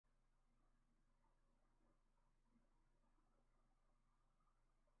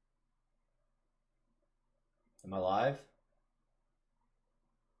Am I live?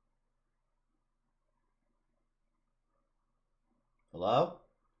 Hello?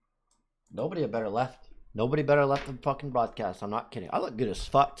 Nobody better left. Nobody better left the fucking broadcast. I'm not kidding. I look good as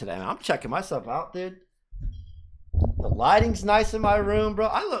fuck today, man. I'm checking myself out, dude. The lighting's nice in my room, bro.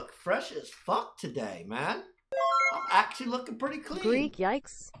 I look fresh as fuck today, man. I'm actually looking pretty clean. Greek,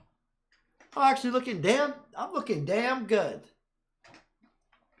 yikes. I'm actually looking damn. I'm looking damn good.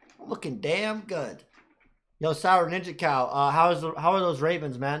 I'm looking damn good. Yo, Sour Ninja Cow. How are those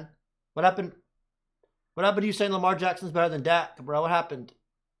Ravens, man? What happened? What happened to you saying Lamar Jackson's better than Dak, bro? What happened?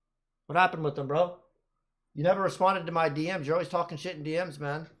 What happened with them, bro? You never responded to my DMs. You're always talking shit in DMs,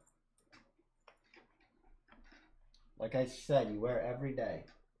 man. Like I said, you wear it every day.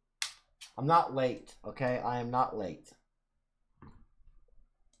 I'm not late, okay? I am not late.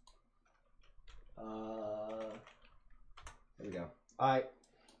 There we go. All right.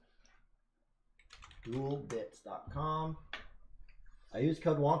 Dualbits.com. I used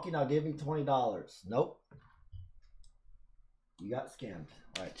code Wonky, now give me $20. Nope. You got scammed.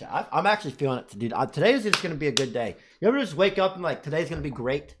 All right, chat. I'm actually feeling it, dude. Today is just going to be a good day. You ever just wake up and like, today's going to be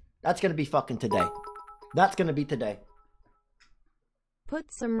great? That's going to be fucking today. That's going to be today.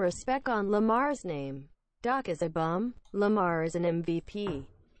 Put some respect on Lamar's name. Doc is a bum. Lamar is an MVP.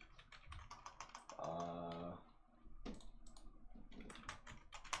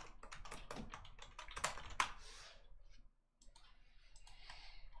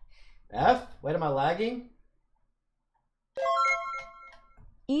 F? Wait, am I lagging?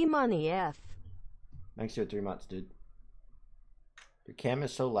 E-money F. Thanks to 3 months, dude. Your cam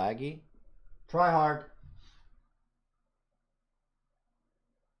is so laggy. Try hard.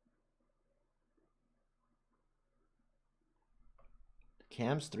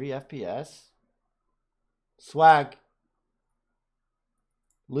 Cam's 3 FPS. Swag.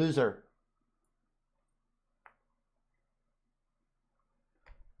 Loser.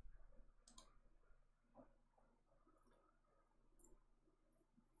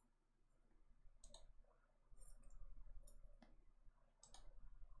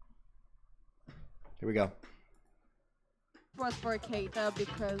 Here we go. Was for Keita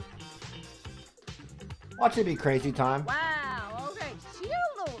because. Watch it be crazy time. Wow. Okay, she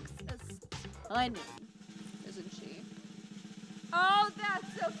looks stunning, isn't she? Oh,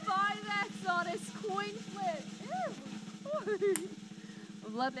 that's a 5x on his coin flip. Ew.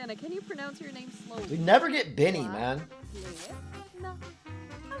 Bloodlana, can you pronounce your name slowly? We never get Benny, man. No.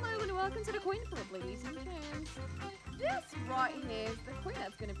 Hello and welcome to the coin flip, ladies and gents. This right here is the coin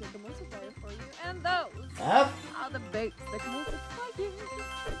that's going to pick a multiplier for you, and those F? are the baits that can multiply you.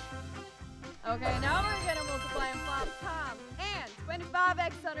 Okay, now we're going to multiply in 5 times, and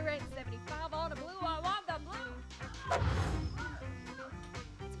 25x on the red, 75 on the blue. I want the blue.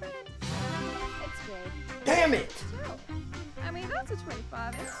 It's red. It's red. Damn it! So, I mean, that's a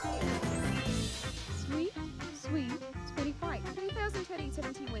 25. Sweet, sweet 25.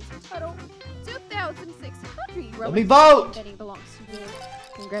 3,017 wins in total. 2,600. Let me vote! Betting belongs to you.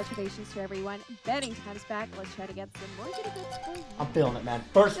 Congratulations to everyone. Betting time's back. Let's try to get some more good bets for you. I'm feeling it, man.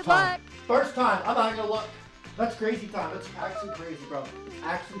 First Good time. luck. First time. I'm not gonna look. That's crazy time. That's actually crazy, bro.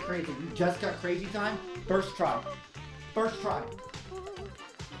 Actually crazy. You just got crazy time? First try. First try.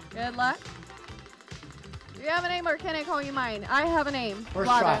 Good luck. Do you have a name or can I call you mine? I have a name. First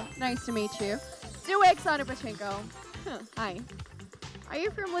Vlada. try. Nice to meet you. 2x on a Pachinko. Hi. Are you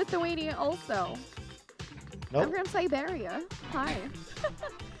from Lithuania also? Nope. I'm from Siberia. Hi.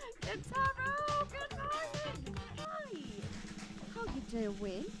 It's Taro. Good morning. Hi. How you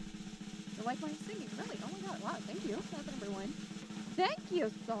doing? You like my singing? Really? Oh my god. Wow. Thank you. That's number 1. Thank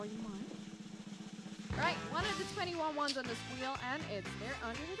you so much. Right. One of the 21 ones on this wheel, and it's there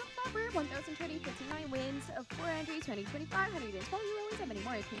under the flopper. 1,020, 59 wins, 4 entries, 20, 25, 112 euros, and many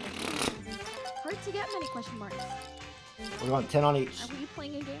more. Hard to get many question marks. We're going 10 on each. Are we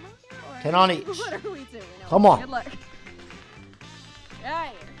playing a game out here? Or 10 on each. What are we doing? No, Come on. Good luck.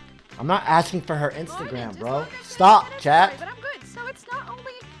 Yeah. I'm not asking for her Morning, Instagram, just bro. wanted to Stop, finish chat. sorry, but I'm good. So it's not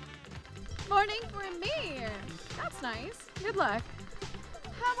only morning for me. That's nice. Good luck.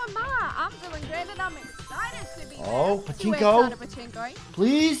 How am I? I'm doing great and I'm excited to be Oh, there. Pachinko. 2x on a Pachinko.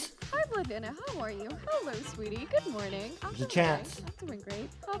 Please? Hi, Bloodlina. How are you? Hello, sweetie. Good morning. I'm There's a doing chance. great. I'm doing great.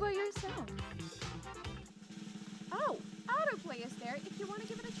 How about yourself? Oh, autoplay is there. If you want to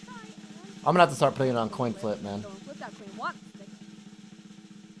give it a try. I'm gonna have to start putting it on coin flip, man. Go and flip that coin once.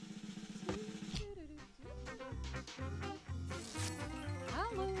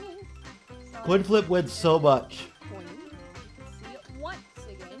 Hello. So Coin flip wins so much. coin. You can see it once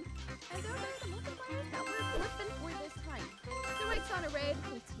again. And those are the multipliers that we're flipping for this time. 2x on a red,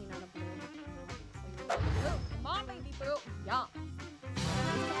 15 on a blue. So you're like, blue. Come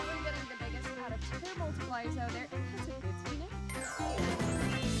hair multipliers out there. That's a good Tina.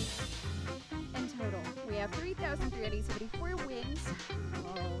 In total, we have 3,374 wins.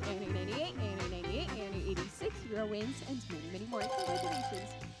 Oh, Annie 98, Annie 98, Annie 86, 0 wins, and many, many more. Congratulations.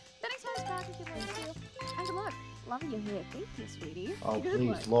 Betting time's back if you'd like to. And good luck. Love your hair. Thank you, sweetie. Oh, Good please,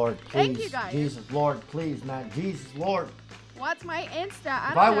 luck. Lord, please. Thank you, guys. Jesus, Lord, please, man. Jesus, Lord. What's my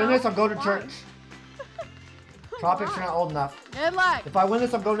Insta? If I win this, I'm going to Why? church. Tropics are Why? not old enough. Good luck. If I win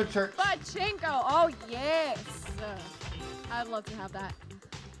this, I'm going to church. Pachinko. Oh, yes. I'd love to have that.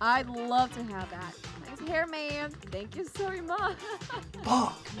 I'd love to have that. Nice hair, man. Thank you so much.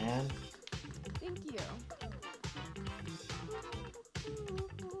 Fuck, man. Thank you.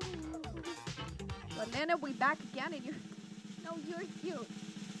 Banana, we back again and you're... No, you're cute.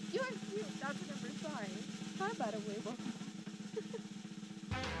 You're cute. That's what I'm sorry. Hi, by the way.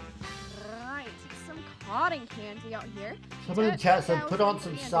 Right. Some cotton candy out here. Somebody in chat said, put on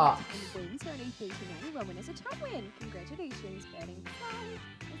some socks. Wins are 8,099. Roman is a top win. Congratulations, betting.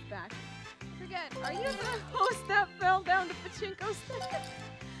 It's back. Forget, are you the host that fell down the pachinko stick?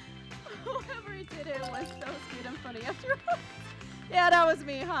 Whoever did it was so sweet and funny after all. Yeah, that was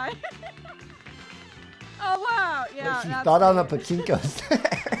me. Hi. Oh, wow. Yeah, She that's thought on a weird. pachinko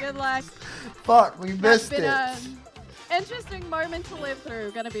stick. Good luck. Fuck, we That's missed been it. an interesting moment to live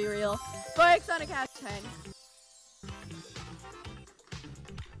through. Gonna be real. Bikes on a cast 10.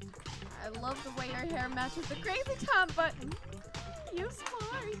 I love the way your hair matches the crazy Tom button. You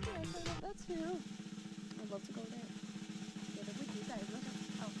smart. Yes, I love that too. I'd love to go there. Get it with you guys. Look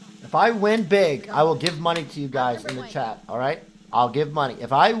at- oh, huh. If I win big, I will give money to you guys in the chat, alright? I'll give money.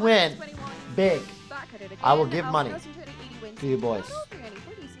 If I win 121. big, Back at it I will again. give money 1,280 wins. to you boys. Total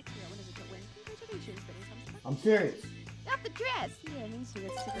 346. Yeah, what is it to win? Congratulations, Benny Thompson. I'm serious. Not the dress. Yeah, me too.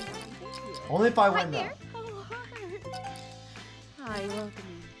 It's super happy. Thank you. Only if I Hi win, though. there. Hello. Hi, welcome.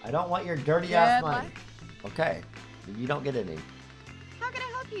 I don't want your dirty ass Good money. Okay. You don't get any. How can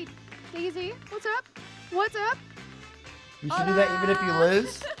I help you, Daisy? What's up? What's up? You should do that even if you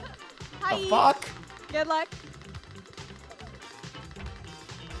lose? Hi. The fuck? Good luck.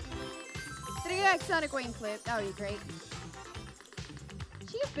 3x Sonic Wayne flip. That would be great.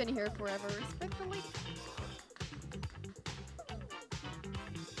 She's been here forever, respectfully.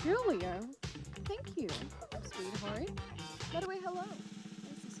 Julia, thank you, sweetheart. By the way, hello.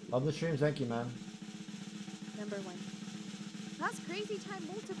 Nice to see you. Love the streams. Thank you, man. Number 1. That's crazy time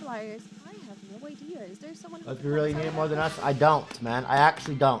multipliers. I have no idea. Is there someone who If can you really help need us it out more with than that? us, I don't, man. I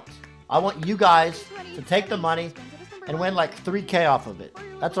actually don't. I want you guys to take the money and win like 3K off of it.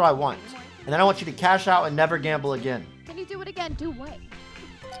 That's what I want. And then I want you to cash out and never gamble again. Can you do it again? Do what?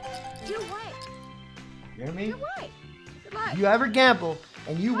 Do what? You hear me? Do what? Good luck. If you ever gamble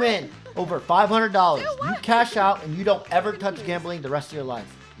and you win over $500, you cash out and you don't ever touch gambling the rest of your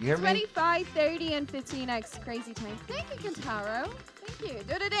life. You hear me? 25, 30, and 15x crazy time. Thank you, Kentaro. Thank you.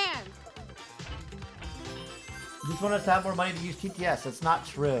 Do the dance. You just want us to have more money to use TTS. That's not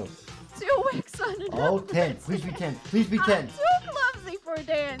true. 2x on another. Oh, 10. Please be 10. Please be 10. I'm too clumsy for a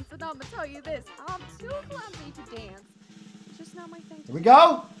dance, and I'm gonna tell you this: I'm too clumsy to dance. It's just not my thing. Here we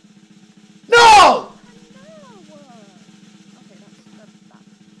go. No! No. Okay, that's that.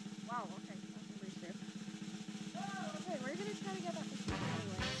 Wow. Okay, that's pretty true. Okay, we're gonna try to get that this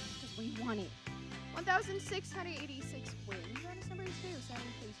anyway, because we want it. 1,686 wins. Bonus number 2. 7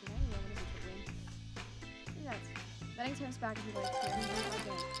 place. You know, what is it to win? Congrats. Betting turns back if you like to.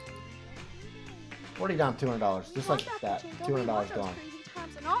 Again. 40 down, $200. Just like that. $200 gone. Crazy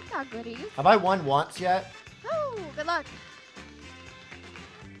times and all that goodies. Have I won once yet? Oh, good luck.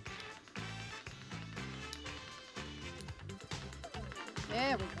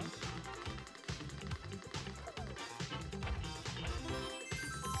 There we go.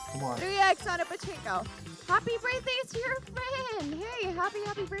 Come on. 3x on a pachinko. Happy birthday to your friend. Hey,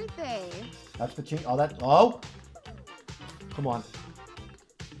 happy birthday. That's Pachinko. Oh, that. Oh! Come on.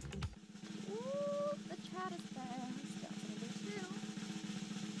 Ooh, the chat is fast. That's number 2.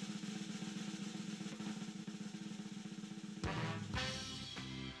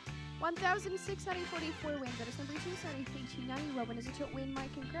 $1,644 wins. That is number 2. Sorry, H90. Robin is a to win. My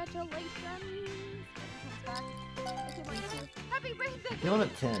congratulations. Back. Happy birthday. Feeling a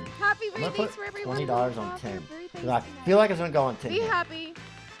 10. Happy I'm gonna birthdays put for everyone. $20 who on got their 10. birthdays 'Cause I tonight. feel like it's gonna go on 10. Be happy.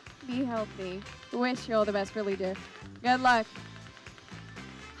 Be healthy. Wish you all the best, really do. Good luck.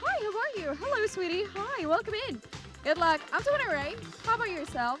 Hi, how are you? Hello, sweetie. Hi, welcome in. Good luck. I'm doing alright. How about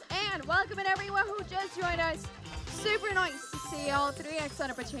yourself? And welcome in everyone who just joined us. Super nice to see y'all. 3x on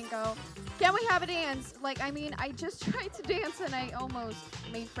a pachinko. Can we have a dance? Like, I mean, I just tried to dance and I almost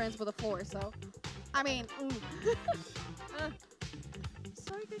made friends with the floor, so. I mean, ooh.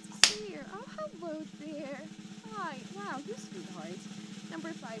 so good to see you. Oh, hello there. Hi. Wow, you sweethearts. Number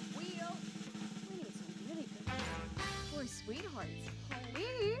 5, Wheel. We need some really good for sweethearts.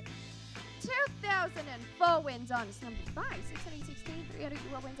 Please. 2004 wins on us. Number 5, 616, 300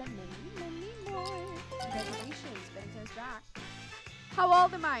 euro wins, and many more. Congratulations, betting time's back. How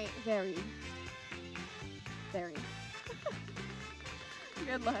old am I? Very. Very.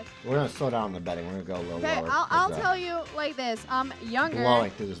 Good luck. We're gonna slow down the betting. We're gonna go a little Okay, lower. I'll tell you like this. I'm younger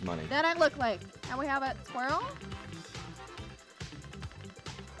blowing through this money. than I look like. And we have a twirl.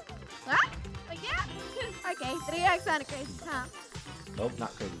 Ah, like that? Okay, 3x on a crazy time. Nope,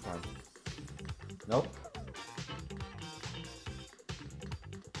 not crazy time. Nope.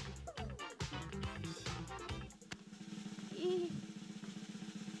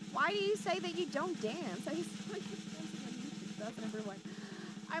 Why do you say that you don't dance? I saw you dancing on YouTube. That's number 1.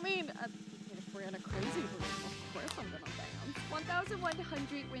 I mean, if we're in a crazy room, of course I'm gonna dance.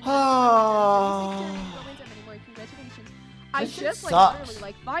 1,100 wins. Many more. Congratulations. I This shit just sucks. literally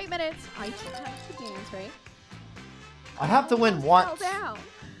like 5 minutes. I tried to dance, right? I have to win Fell once. down.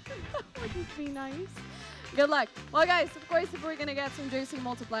 Wouldn't be nice. Good luck. Well, guys, of course, if we're gonna get some juicy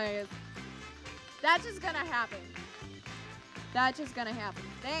multipliers, that's just gonna happen. That's just gonna happen.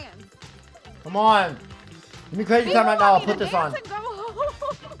 Dance. Come on. Give me crazy time right now. I'll put this on. And go home.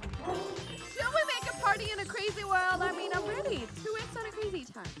 Should we make a party in a crazy world? I mean, I'm ready. 2x on a crazy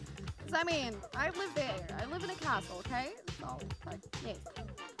time. 'Cause I mean, I live there. I live in a castle, okay? So, like, yes.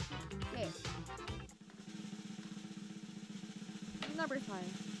 Yes. Number 5.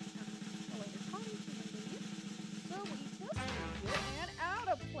 So we just and out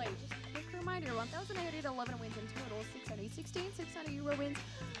of play. Just a quick reminder, 1,811 wins in total, 616, 600 euro wins,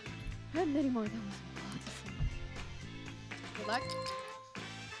 and many more. That was lots of fun. Good luck.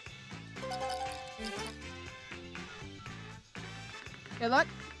 Good luck.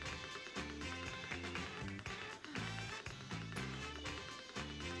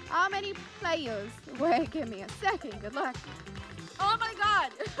 How many players? Wait, give me a second. Good luck. Oh my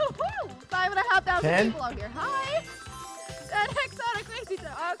god! 5,500 10? people out here. Hi! 10x on a crazy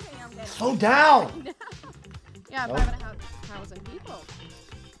time. Okay, I'm getting Slow down. Yeah, Nope. 5,500 people.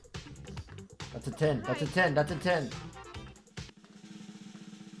 That's a 10. That's a 10. That's a 10.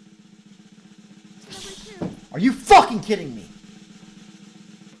 Number 2. Are you fucking kidding me?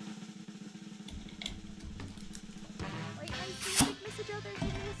 Wait, I see a big message out there. Give me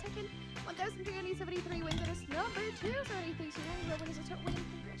a second. 1,373 wins. That is number 2. Sorry, thanks for that. Whoever is a total winning.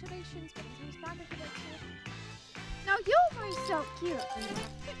 Congratulations. Betting time is back if you'd like to. Now you are so cute.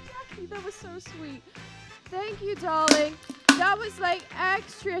 Jackie, that was so sweet. Thank you, darling. That was like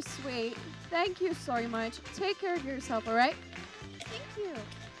extra sweet. Thank you so much. Take care of yourself, alright? Thank you.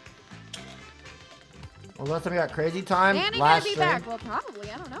 Well, last time I got crazy time. Danny gonna Last be stream. back. Well, probably.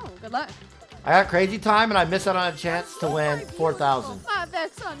 I don't know. Good luck. I got crazy time and I missed out on a chance to win 4,000.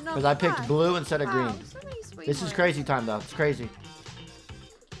 Because I picked blue instead of green. Wow, so many sweet This is ones. crazy time though. It's crazy.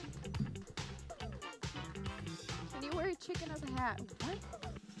 Can you wear a chicken as a hat? What?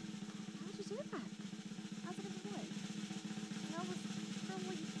 How'd you do that? How's it ever work? That was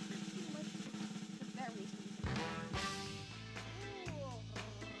probably pretty much the very season.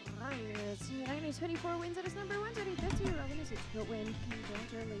 24 wins at his number 1. 50 Robin is a tilt win.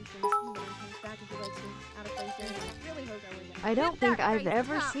 Congratulations. Comes back if you like to. Out of place there. Really hope that we're gonna I don't hit think that I've crazy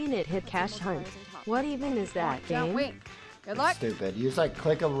ever top. seen it hit Put some Cash Hunt. multipliers on top. What even is that, Don't game? wait. Good luck. Stupid. You just like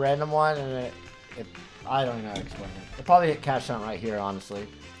click a random one and it I don't even know how to explain it. It probably hit cash hunt right here, honestly.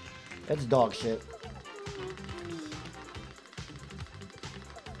 It's dog shit.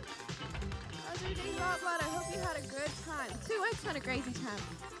 How's your day, Rob? I hope you had a good time. 2x on a crazy time.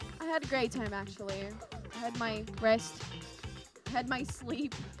 I had a great time, actually. I had my rest. I had my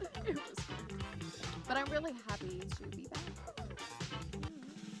sleep. It was good. But I'm really happy to be back.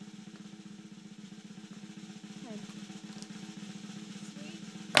 Okay. Sweet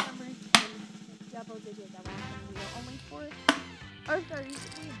number 10. Double digit double wheel. Only 4 or 30s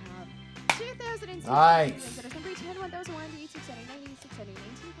we have. 2006 Nice. wins at number 10, 1,001, 690, 90,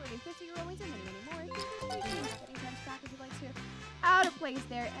 619, 40, 50 euro wins, and many more. Congratulations. Getting times back if you'd like to. Out of place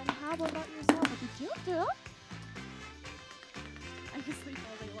there. And how about yourself? What did you do? I can sleep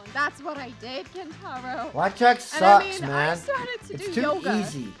all day long. That's what I did, Kentaro. Blackjack And sucks, I mean, I man. started to It's do too yoga.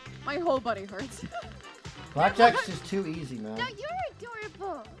 easy. My whole body hurts. Blackjack's just too easy, man. No, you're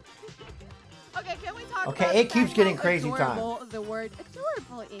adorable. Okay, can we talk Okay, about it keeps how getting crazy adorable the word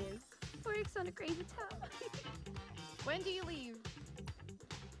adorable is? Works on a crazy top. When do you leave?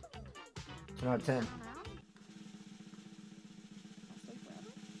 10 out of 10. I don't know. I'll stay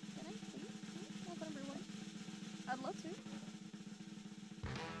forever. Can I? Please? That's number 1. I'd love to.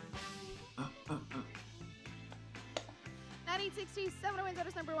 7 wins, that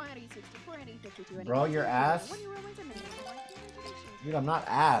is number 1, 64, 52, Bro, your ass. 1 euro wins, and number 1. Congratulations. Dude, I'm not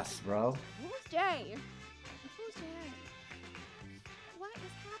ass, bro. Who's Jay? Who's Jay? What is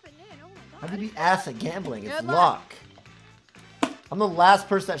happening? Oh my god. How do you be ass at gambling? It's Good luck. I'm the last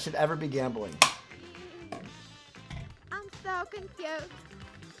person that should ever be gambling. I'm so confused.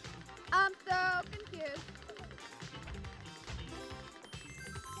 I'm so confused.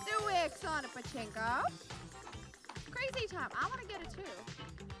 2 weeks on a pachinko. Crazy time. I want to get it too.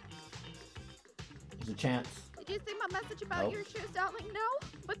 There's a chance. Did you see my message about Nope. your shoes, darling? No,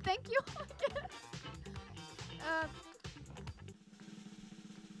 but thank you.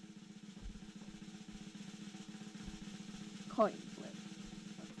 Coin flip.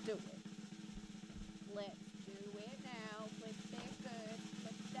 Let's do it. Let's do it now. Flip it good.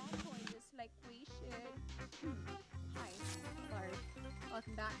 Flip that coin just like we should. Hi, Lars.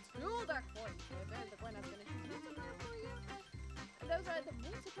 Welcome back to the coin flip. There's the one I was going to choose multiplier for you. And those are the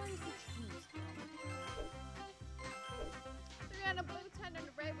multipliers to choose from. 3 on the blue, 10 on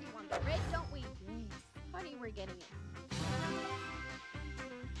the red. We want the red, don't we? Yes. Honey, we're getting it.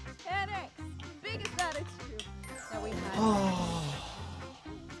 10x. Biggest attitude that we had.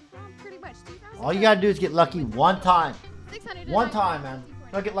 Pretty much 2,000. All you gotta do is get lucky one time. 600 One time, man.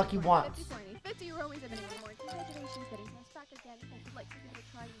 Don't get lucky once. 50 euro wins and more. Congratulations, getting us back again. If you'd like to give it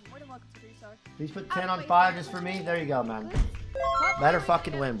a try, you're more than welcome to do so. Please put 10 on 5 just for me. There you go, man. Better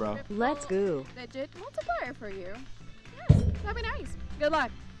fucking win, bro. Let's go. Digit multiplier for you. Yes, that'd be nice. Good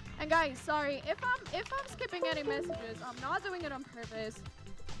luck. And guys, sorry if I'm skipping any messages. I'm not doing it on purpose.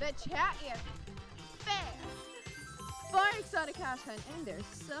 The chat is fast. 4x on a cash hunt, and there's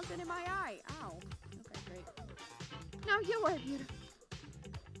something in my eye. Ow. Okay, great. Now you are beautiful.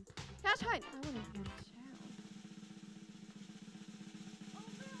 Cash hunt. I want to hear the chat. Oh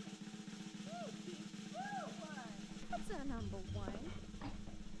really? That's a number 1.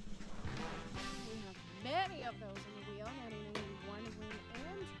 We have many of those in the wheel. 91 win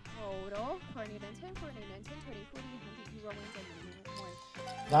and total. 49 and 10, 49 and 10, 20, 40, 100 euro wins and minimum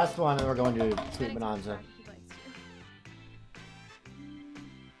 1. Last one, and we're going to Sweet Bonanza.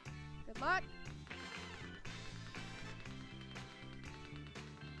 Good luck.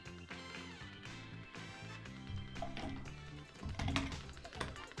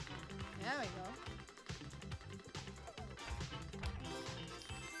 There we go.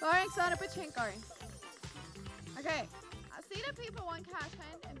 Going on a pachinko. Okay. I see that people want cash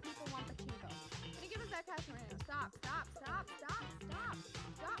hand and people want pachinko. Can you give us that cash hand right now? Stop, stop, stop, stop, stop,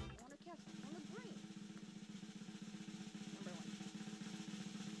 stop. I want to cash on the green. Number 1.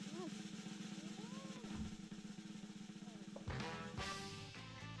 Yes.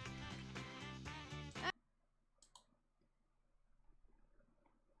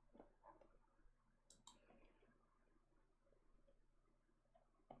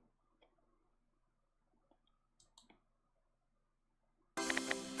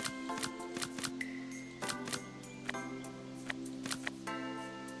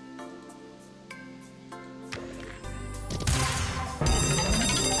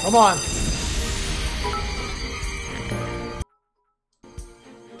 Come on.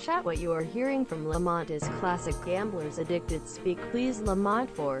 Chat, what you are hearing from Lamont is classic gamblers addicted speak. Please, Lamont,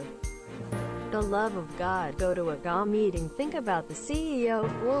 for the love of God, go to a GOM meeting. Think about the CEO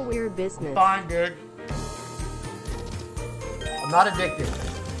for weird business. Fine, dude. I'm not addicted.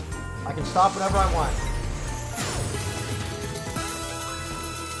 I can stop whenever I want.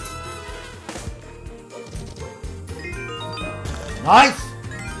 Nice!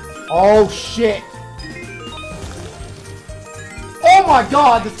 Oh shit! Oh my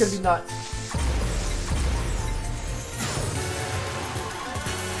god, this is gonna be nuts.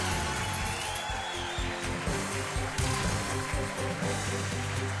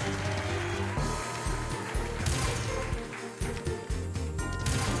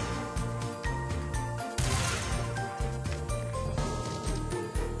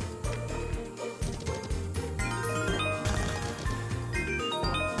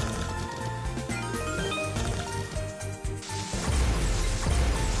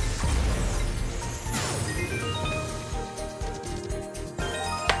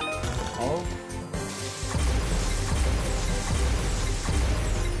 Oh.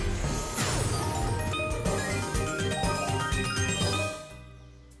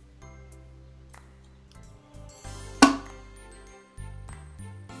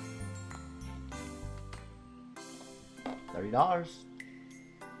 $30.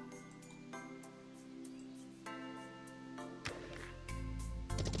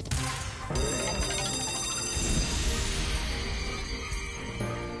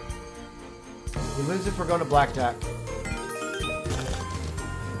 We lose if we're going to blackjack.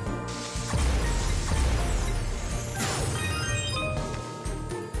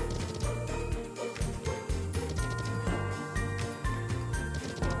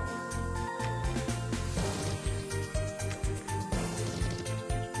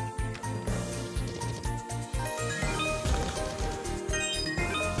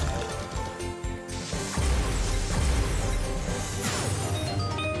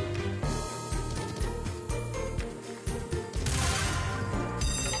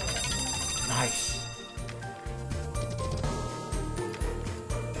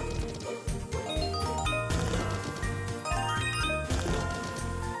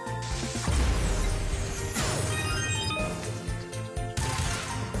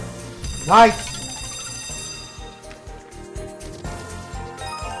 Nice.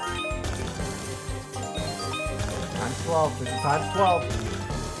 Times 12. This is times 12.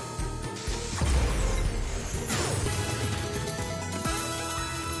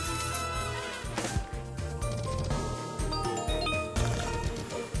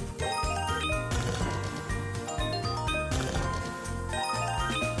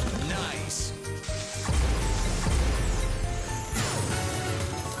 Nice.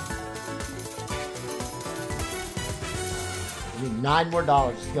 We need $9 more to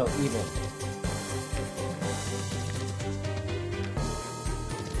go even.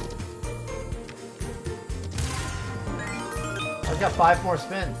 I've got 5 more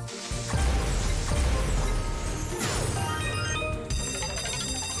spins.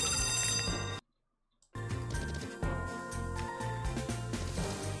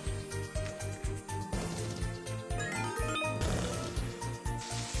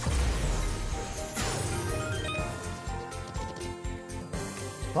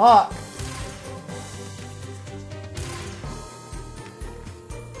 Fuck.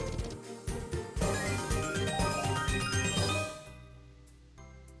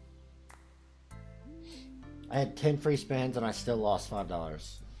 I had 10 free spins and I still lost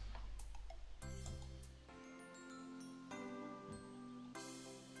 $5.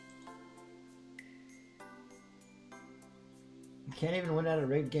 You can't even win at a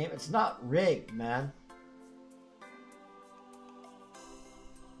rigged game. It's not rigged, man.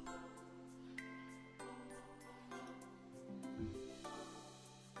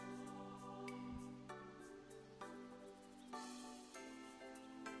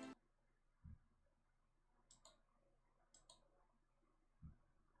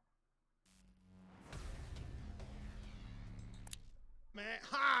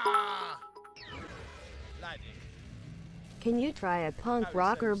 Ha! Lightning. Can you try a punk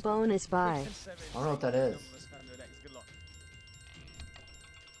rocker bonus buy? I don't know what that is. Good luck.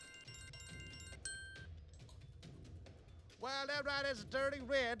 Well, that right is a dirty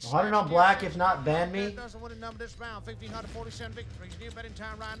red. 100 on black, if not, ban me. Doesn't win a number this round. 1,547 victories. New betting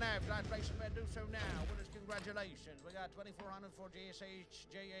time right now. If you'd like to place a bet, do so now. Winners, congratulations. We got 2,400 for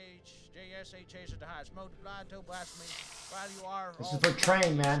JSHs at the highest. Multiplied to blast me. While you are. This is for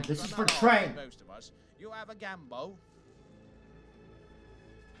train, man. This is for train. Most of us. You have a gambo.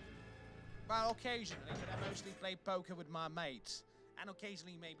 Well, occasionally, but I mostly play poker with my mates. And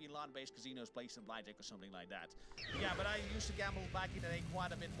occasionally maybe land-based casinos play some blackjack or something like that. Yeah, but I used to gamble back in the day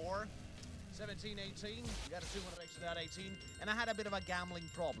quite a bit more. 17, 18, you got a 200 extra that 18. And I had a bit of a gambling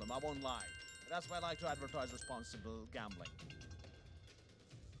problem, I won't lie. That's why I like to advertise responsible gambling.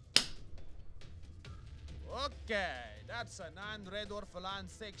 Okay, that's a 9 red or for line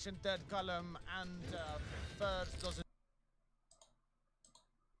section, third column, and first doesn't.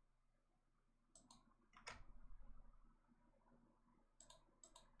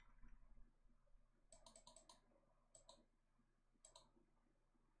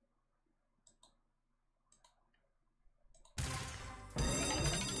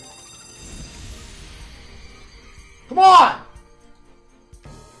 Come on!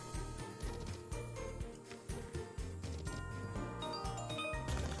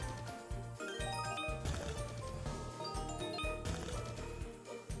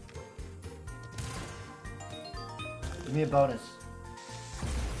 Give me a bonus.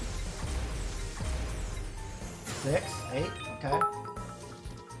 6, 8, okay.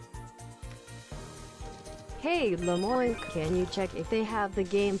 Hey Lemoyne, can you check if they have the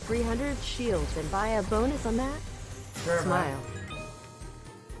game 300 shields and buy a bonus on that? Sure, Smile. man.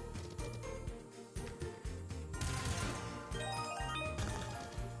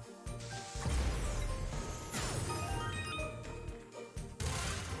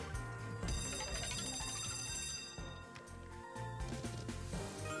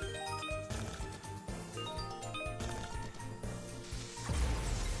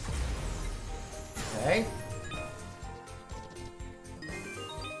 Okay.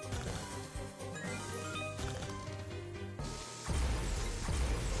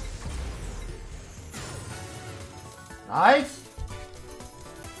 Nice.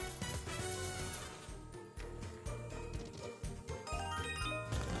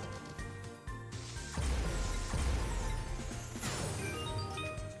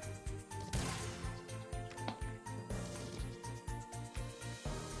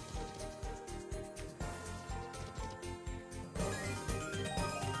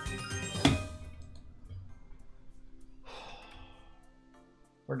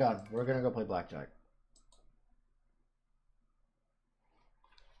 We're done. We're gonna go play blackjack.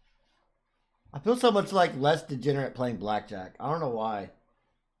 I feel so much like less degenerate playing blackjack. I don't know why.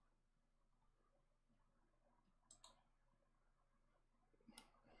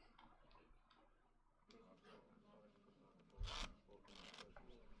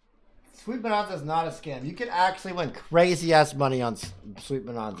 Sweet Bonanza is not a scam. You can actually win crazy ass money on Sweet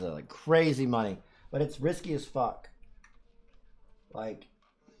Bonanza, like crazy money, but it's risky as fuck. Like,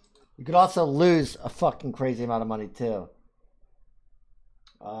 you could also lose a fucking crazy amount of money too.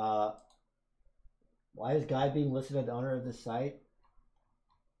 Why is Guy being listed as the owner of this site?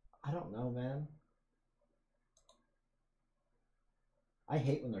 I don't know, man. I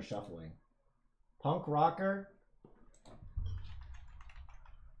hate when they're shuffling. Punk rocker.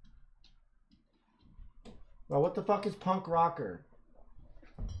 Bro, what the fuck is punk rocker?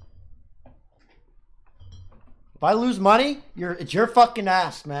 If I lose money, it's your fucking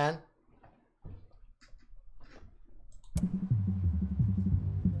ass, man.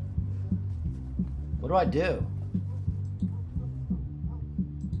 What do I do?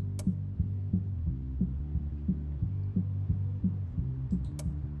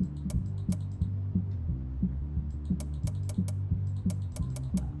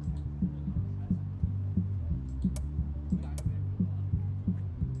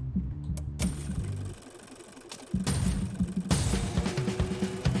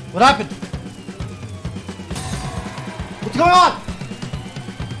 What happened? What's going on?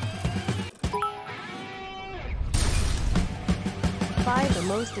 Buy the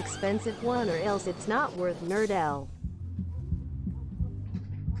most expensive one or else it's not worth Nerdell.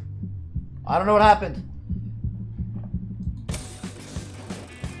 I don't know what happened.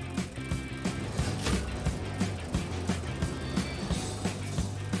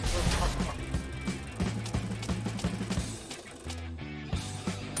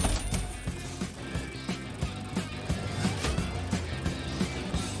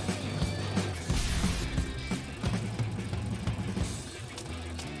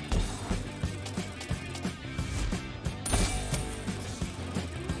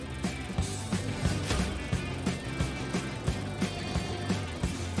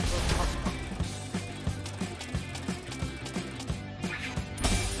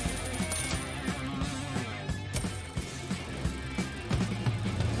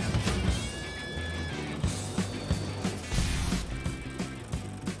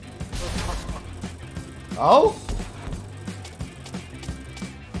 Oh?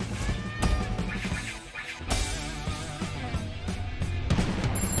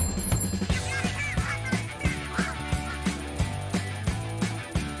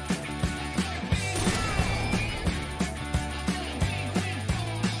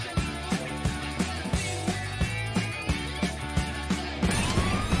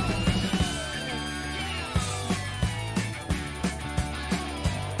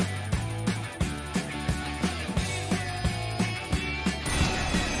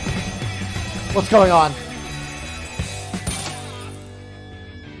 What's going on?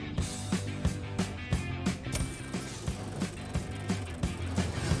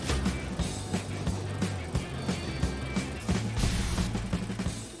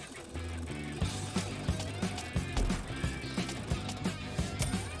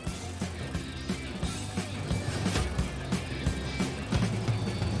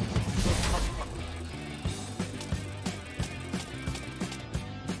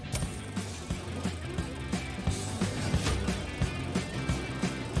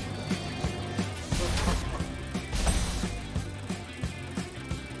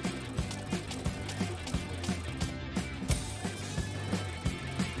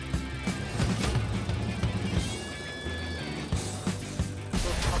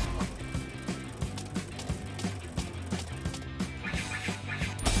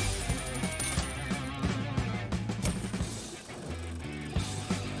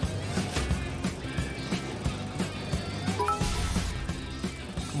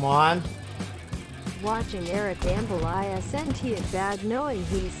 Come on. Watching Eric Gamble ISNT is bad knowing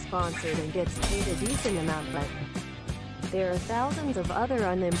he's sponsored and gets paid a decent amount, but there are thousands of other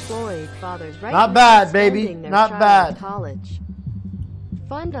unemployed fathers right Not now bad, baby. spending their Not child bad. college.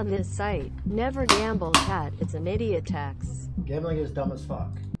 Fund on this site. Never gamble, cat. It's an idiot tax. Gambling is dumb as fuck.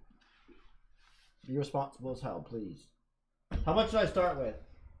 Be responsible as hell, please. How much should I start with?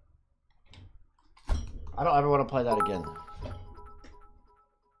 I don't ever want to play that again.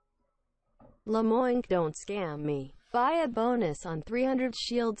 Lemoink, don't scam me. Buy a bonus on 300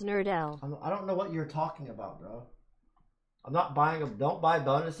 shields, Nerdell. I don't know what you're talking about, bro. I'm not buying them. Don't buy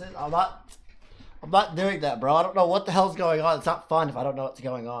bonuses. I'm not doing that, bro. I don't know what the hell's going on. It's not fun if I don't know what's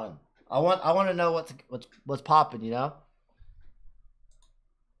going on. I want to know what's popping, you know?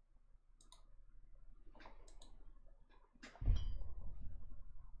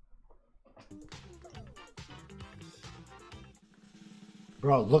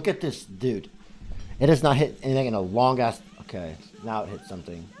 Bro, look at this dude. It has not hit anything in a long ass. Okay, now it hit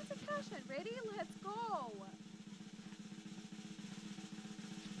something. That's a passion.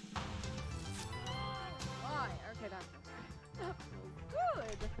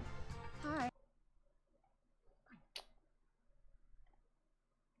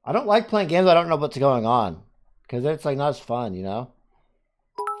 I don't like playing games I don't know what's going on. Because it's like not as fun, you know?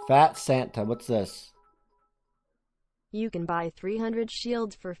 Fat Santa, what's this? You can buy 300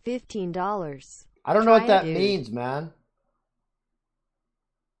 shields for $15. I don't know Try what that it, dude. means, man.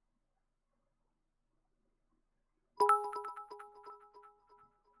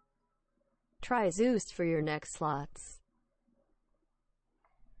 Try Zeus for your next slots.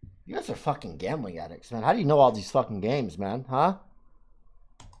 You guys are fucking gambling addicts, man. How do you know all these fucking games, man? Huh?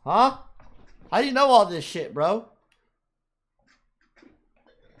 Huh? How do you know all this shit, bro?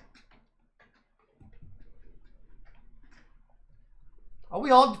 Are we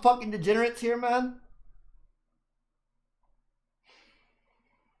all fucking degenerates here, man?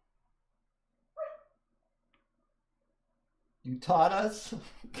 You taught us?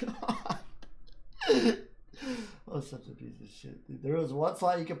 God. Oh, such a piece of shit, dude. There was one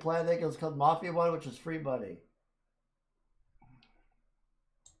slot you could play, I think it was called Mafia 1, which was free money.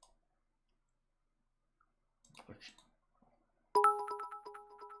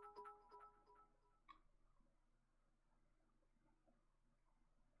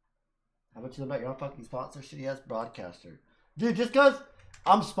 How about you about your own fucking sponsor, shitty ass broadcaster? Dude, just because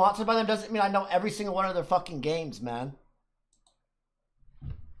I'm sponsored by them doesn't mean I know every single one of their fucking games, man.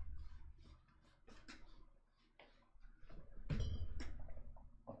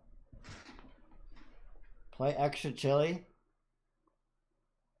 Play extra chili.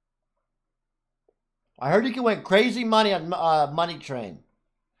 I heard you can win crazy money on Money Train.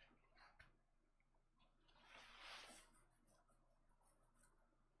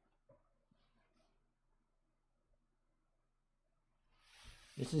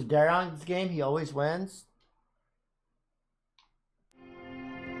 This is Darion's game. He always wins.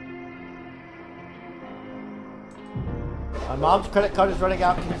 My mom's credit card is running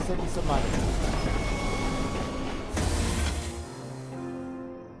out. Can you send me some money?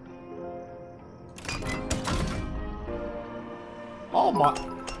 Oh my.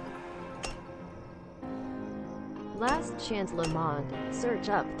 Last chance Lamont. Search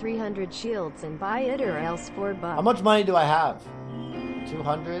up 300 shields and buy it or else $4. How much money do I have?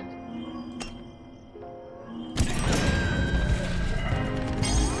 200?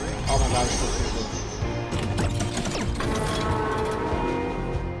 Oh my god, it's so stupid.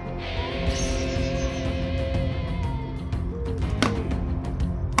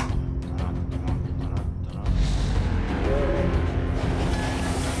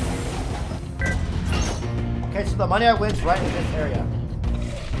 Okay, so the money I win's right in this area.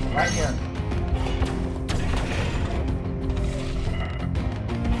 Right here.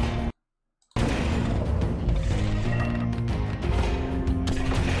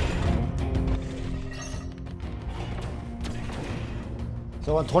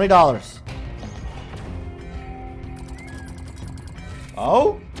 So I won $20.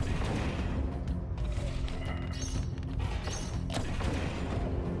 Oh?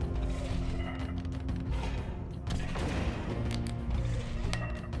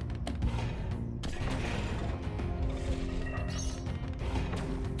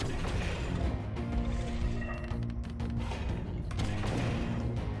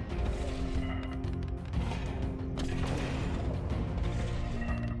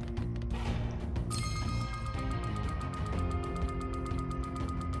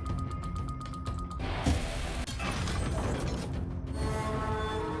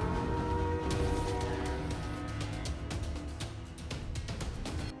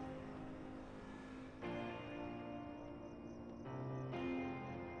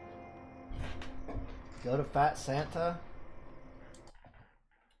 Go to Fat Santa.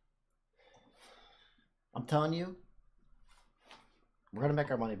 I'm telling you, we're gonna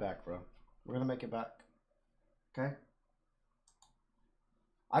make our money back, bro. We're gonna make it back. Okay?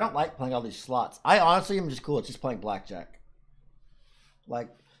 I don't like playing all these slots. I honestly am just cool. It's just playing blackjack.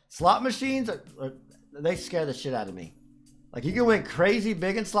 Like, slot machines, they scare the shit out of me. Like, you can win crazy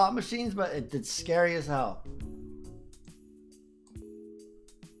big in slot machines, but it's scary as hell.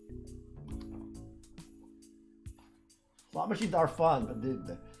 Slot machines are fun, but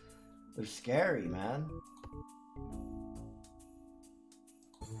dude, they're scary, man.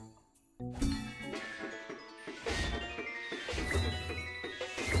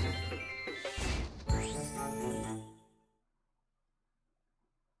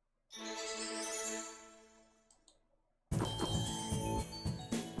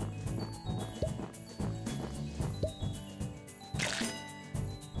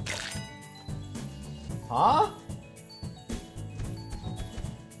 Huh?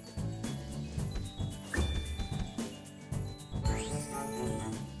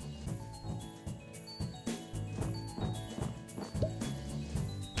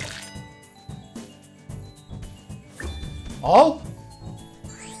 Oh!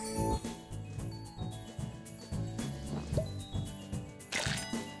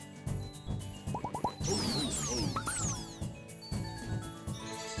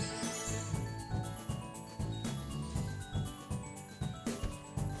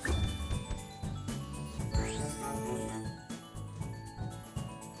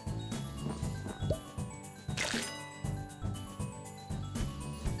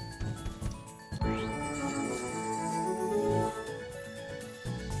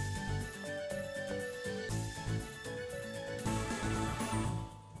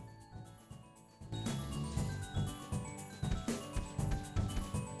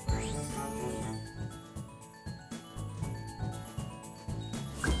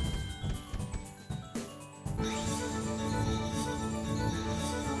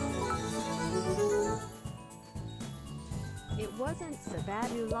 It wasn't so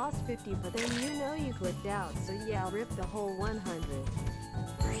bad you lost 50, but then you know you clicked out, so yeah, rip the whole 100.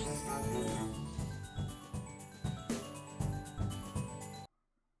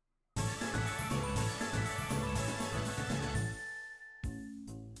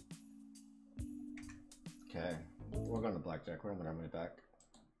 Okay, we're going to blackjack. We're gonna win it back.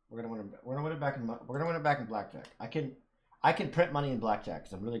 We're gonna win it. We're gonna win it back in. We're gonna win it back in blackjack. I can print money in blackjack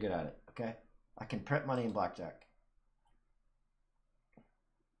because I'm really good at it. Okay, I can print money in blackjack.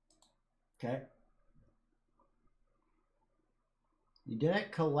 Okay. You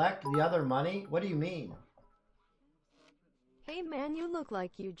didn't collect the other money? What do you mean? Hey man, you look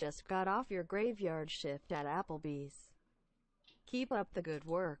like you just got off your graveyard shift at Applebee's. Keep up the good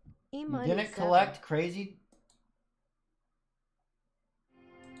work. You didn't collect, crazy?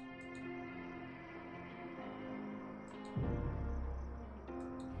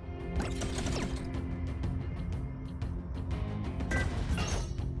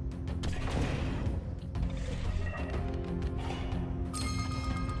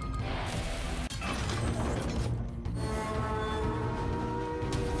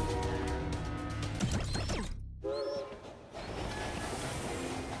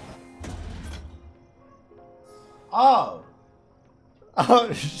 Oh.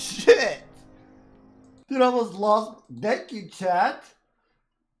 Oh, shit. Dude, I almost lost. Thank you, chat.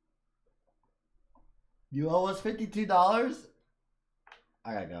 You owe us $52?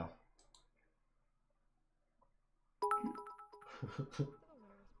 I gotta go.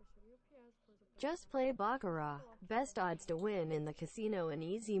 Just play Baccarat. Best odds to win in the casino and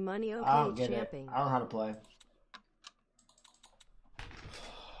easy money. I don't Okay, get champing. it. I don't know how to play.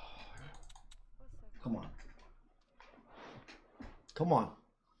 Come on. Come on.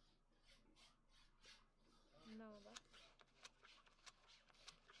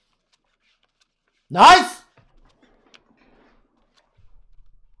 Nice!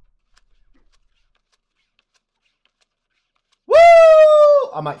 Woo!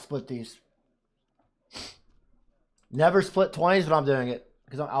 I might split these. Never split 20s, but I'm doing it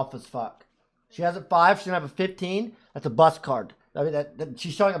because I'm alpha as fuck. She has a 5. She's going to have a 15. That's a bus card. I mean,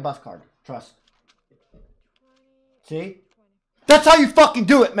 she's showing a bus card. Trust. See? That's how you fucking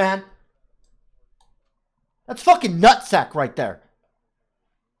do it, man. That's fucking nutsack right there.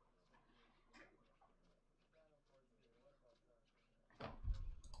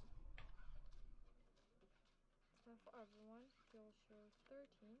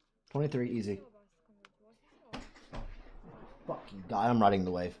 $23, easy. Fucking die. I'm riding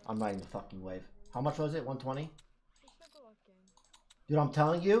the wave. I'm riding the fucking wave. How much was it? 120? Dude, I'm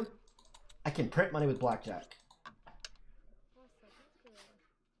telling you, I can print money with blackjack.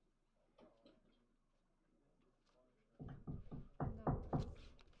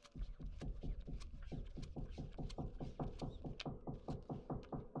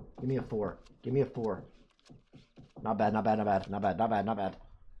 Give me a 4. Give me a 4. Not bad, not bad, not bad, not bad, not bad, not bad.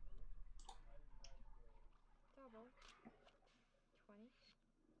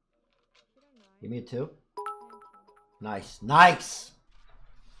 Give me a 2. Nice, nice!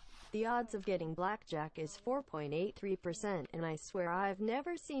 The odds of getting blackjack is 4.83%, and I swear I've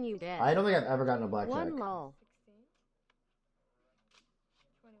never seen you get I don't think I've ever gotten a blackjack. one lol.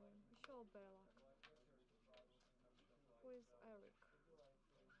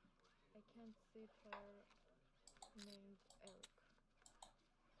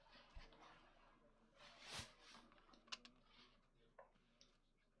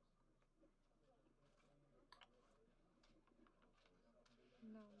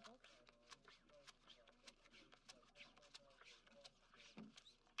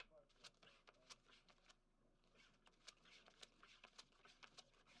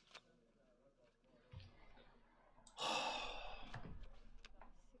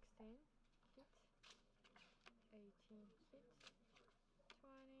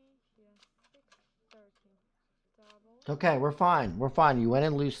 It's okay. We're fine. We're fine. You win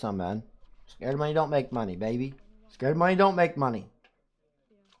and lose some, man. Scared money don't make money, baby. Scared money don't make money.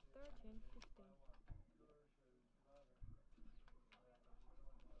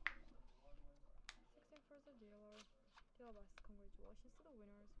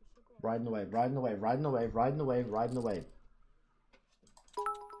 Riding the wave, riding the wave, riding the wave, riding the wave, riding the wave.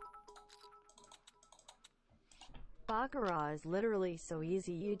 Baccarat is literally so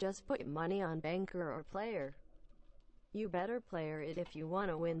easy, you just put money on banker or player. You better player it if you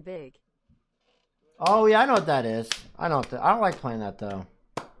want to win big. Oh yeah, I know what that is. I know what I don't like playing that though.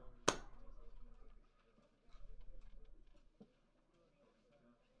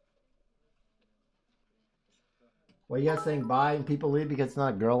 What, you guys saying bye and people leave because it's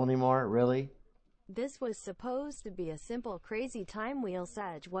not a girl anymore? Really? This was supposed to be a simple crazy time wheel,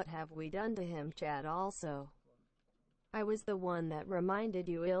 Sag. What have we done to him, Chad? Also, I was the one that reminded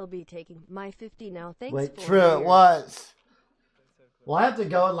you he'll be taking my 50 now. Thanks. Wait, for true, it years. was. Well, I have to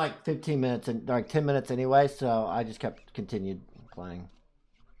go in like 15 minutes and like 10 minutes anyway, so I just continued playing.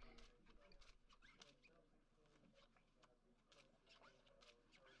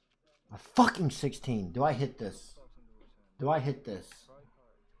 A fucking 16. Do I hit this? Do I hit this?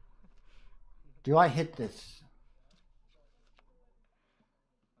 Do I hit this?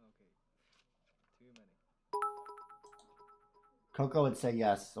 Coco would say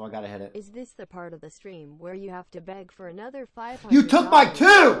yes, so I gotta hit it. Is this the part of the stream where you have to beg for another 500? You took my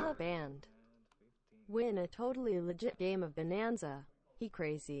 2! Band. Win a totally legit game of Bonanza. He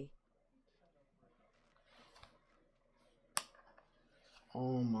crazy.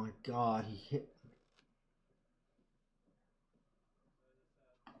 Oh my god, he hit.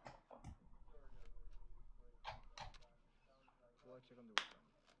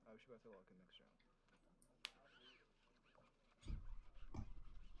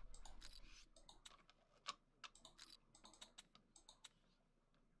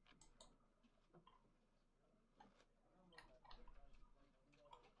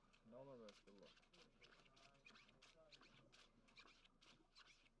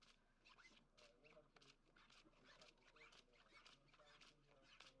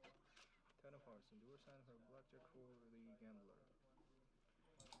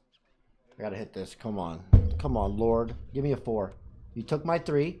 I gotta hit this. Come on. Come on, Lord. Give me a 4. You took my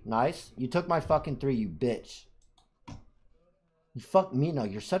 3. Nice. You took my fucking 3, you bitch. You fuck me. No,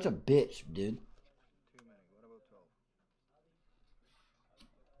 you're such a bitch, dude.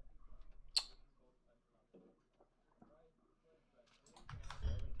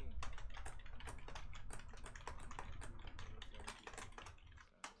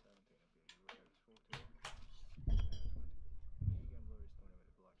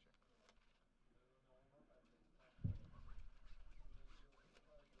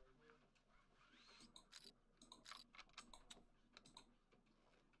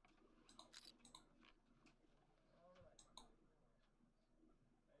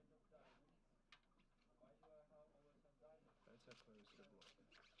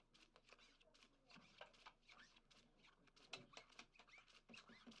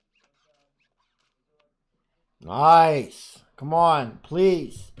 Nice. Come on,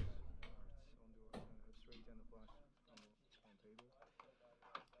 please.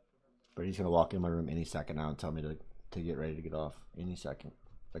 But he's gonna walk in my room any second now and tell me to get ready to get off. Any second.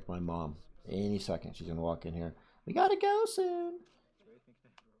 Like my mom. Any second she's gonna walk in here. We gotta go soon.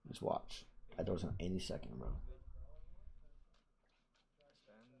 Just watch. That door's on any second, bro.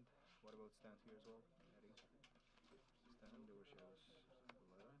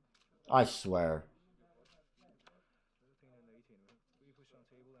 I swear.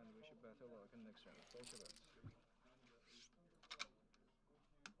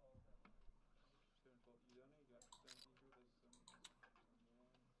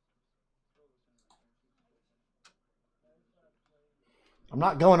 I'm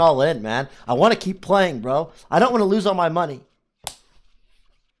not going all in, man. I want to keep playing, bro. I don't want to lose all my money.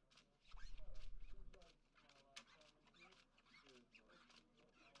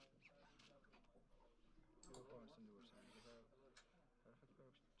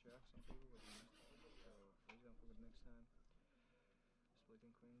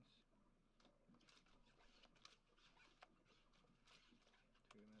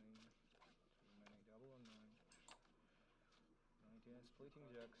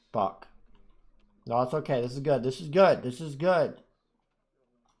 Fuck. No, it's okay. This is good. This is good. This is good.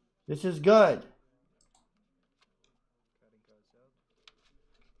 This is good.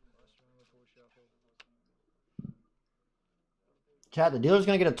 Chat, the dealer's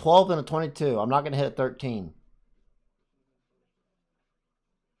going to get a 12 and a 22. I'm not going to hit a 13.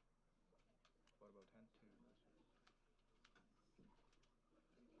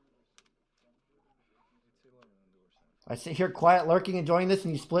 I sit here quiet, lurking, enjoying this,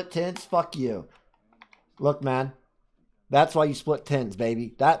 and you split tens? Fuck you. Look, man. That's why you split tens,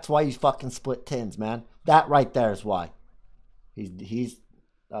 baby. That's why you fucking split tens, man. That right there is why.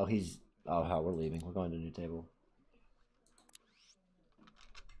 Oh, hell, we're leaving. We're going to a new table.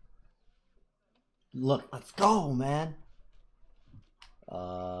 Look, let's go, man.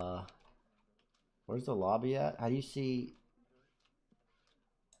 Where's the lobby at? How do you see?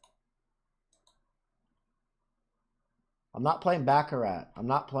 I'm not playing Baccarat. I'm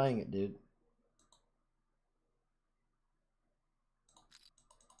not playing it, dude.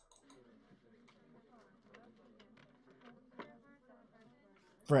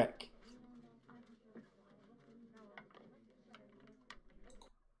 Frick.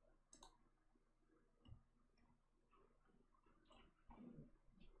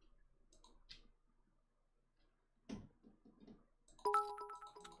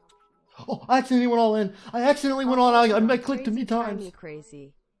 Oh, I accidentally went all in. I accidentally went on. I clicked too many times. You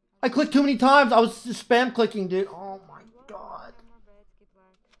crazy. I clicked too many times. I was just spam clicking, dude. Oh my god.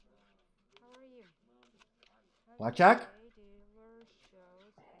 Blackjack?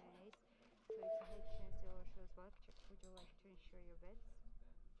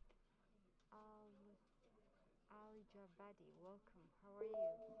 Welcome. How are you?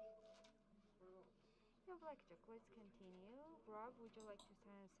 No blackjack. Let's continue. Rob, would you like to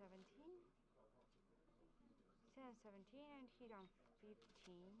stand 17? Stand 17 and hit on 15.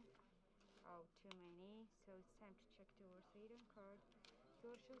 Oh, too many. So it's time to check Dealer's item card.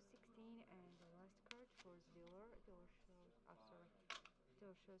 Dealer shows 16 and the last card for dealer. Dealer shows,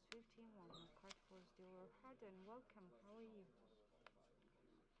 Dealer shows 15. One more card for dealer. Harden, welcome. How are you?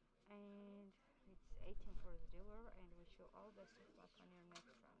 And it's 18 for the dealer, and wish you all best of luck on your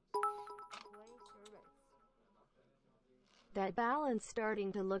next round. Place your bets. That balance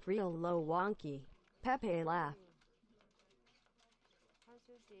starting to look real low wonky. Pepe laugh. How's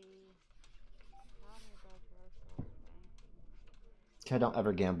your day? Tell me about yourself. Okay, don't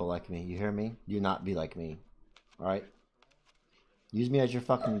ever gamble like me. You hear me? Do not be like me. Alright? Use me as your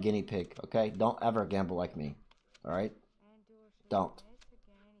fucking guinea pig, okay? Don't ever gamble like me. Alright? Don't. So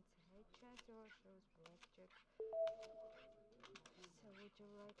would you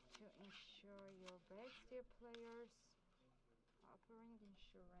like to insure your bets, dear players? Offering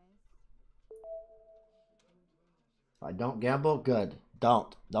insurance. If I don't gamble, good.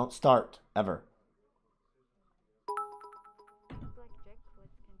 Don't. Don't start. Ever. Blackjack,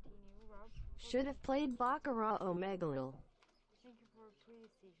 let's continue. Rob, Should have played Baccarat Omegalil. thank you for 3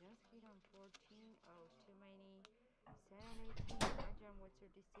 decisions. Hit on 14. Oh, too many. 7, 18. Ajahn, what's your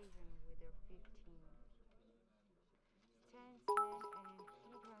decision with your 15? 10, 10, and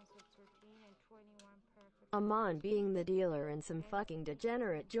hit on 13 and 21. Perfect. Amon, being the dealer and some fucking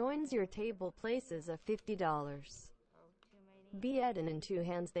degenerate, joins your table, places a $50. Oh, too many. Be Eden in 2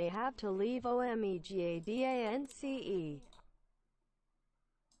 hands, they have to leave OMEGADANCE.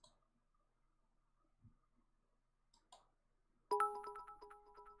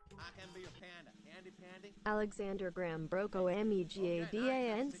 I can be your panda. Andy Pandy. Alexander Graham broke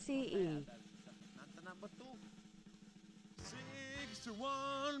OMEGADANCE. That's the number 2. 6 to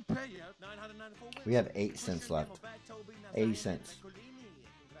 1 payout. 994 wins. We have 8 cents left. 80 cents. So is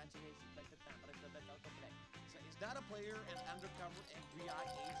that a player and undercover FBI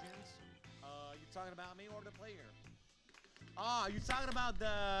agent? You talking about me or the player? Oh, you talking about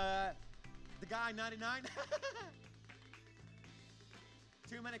the guy 99?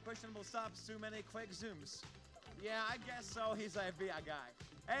 Too many questionable stops, too many quick zooms. Yeah, I guess so. He's an FBI guy.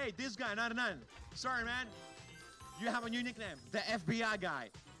 Hey, this guy 99. Sorry, man. You have a new nickname, the FBI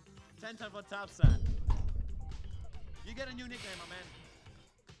guy. 10 times on top side. You get a new nickname, my man.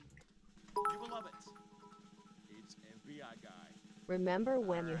 You will love it. It's FBI guy. Remember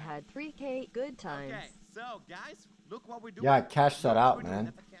when you had 3K good times? Okay, so guys, look what we're doing. Yeah, I cashed that out,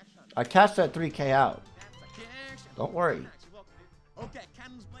 man. I cashed that 3K out. Don't worry. Okay,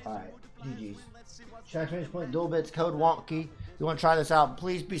 Cannon's Blaze Alright, multipliers. GG's. Let's see what's Chat point dual bits code wonky. You want to try this out?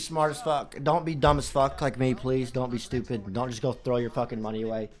 Please be smart as fuck. Don't be dumb as fuck like me, please. Don't be stupid. Don't just go throw your fucking money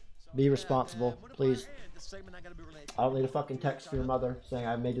away. Be responsible, please. I don't need a fucking text from your mother saying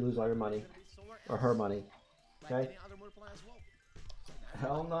I made you lose all your money or her money. Okay?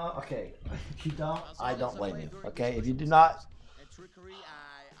 Hell no. Okay. If you don't, I don't blame you. Okay? If you do not, trickery,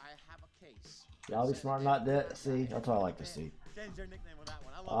 I have a case. y'all be smart not that. See, that's what I like to see. Change your nickname with that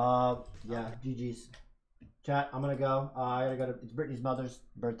one. I love Yeah, GG's. Chat, I'm gonna go. I gotta go to. It's Brittany's mother's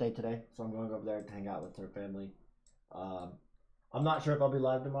birthday today, so I'm gonna go over there to hang out with her family. I'm not sure if I'll be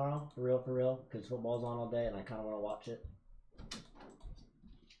live tomorrow, for real, because football's on all day and I kind of want to watch it.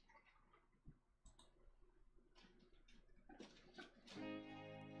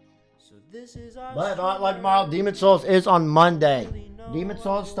 But not like tomorrow. Demon Souls is on Monday. Demon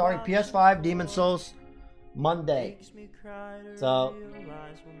Souls starting PS5. Demon Souls Monday. So,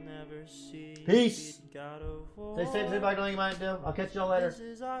 peace. Stay safe. Anybody know what you might do? I'll catch y'all later.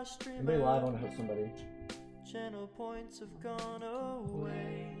 Anybody live? I want to host somebody. Channel points have gone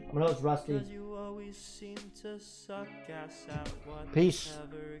away. I'm gonna host Rusty. You always seem to suck ass at Peace.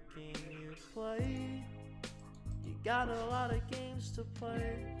 whatever game you play. You got a lot of games to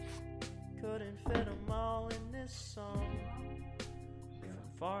play. Couldn't fit them all in this song. From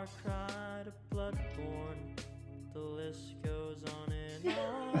Far Cry to Bloodborne, the list goes on and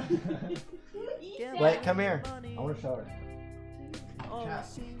on. Wait, come here. I want to show her. All Chat.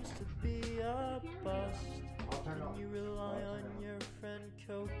 seems to be a bust. I'll turn it off. You rely on your friend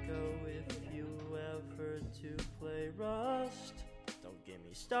Coco if you ever to play Rust. Don't get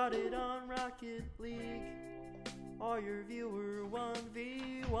me started on Rocket League or your viewer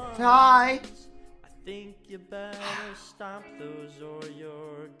 1v1. Hi. I think you better stop those or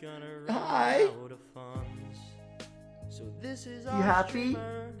you're gonna run Hi. out of funds. So this is You our happy?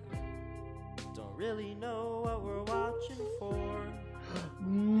 streamer. Don't really know what we're watching for.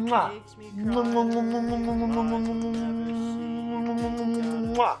 Mwah. Makes me Mwah, mwah, mwah, mwah, mwah, mwah, mwah,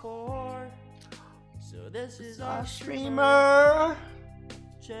 mwah, mwah. So this is Our our streamer.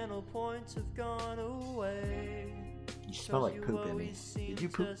 Channel points have gone away. You smell like poop, Emmy. always seem Did you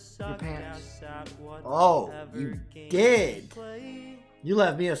to poop your suck pants? ass at Oh, whatever you game did. play. You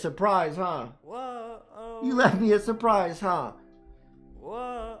left me a surprise, huh? Whoa, You left me a surprise, huh?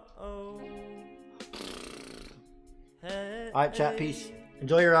 whoa. Hey, All right, chat. Peace.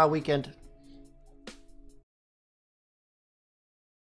 Enjoy your weekend.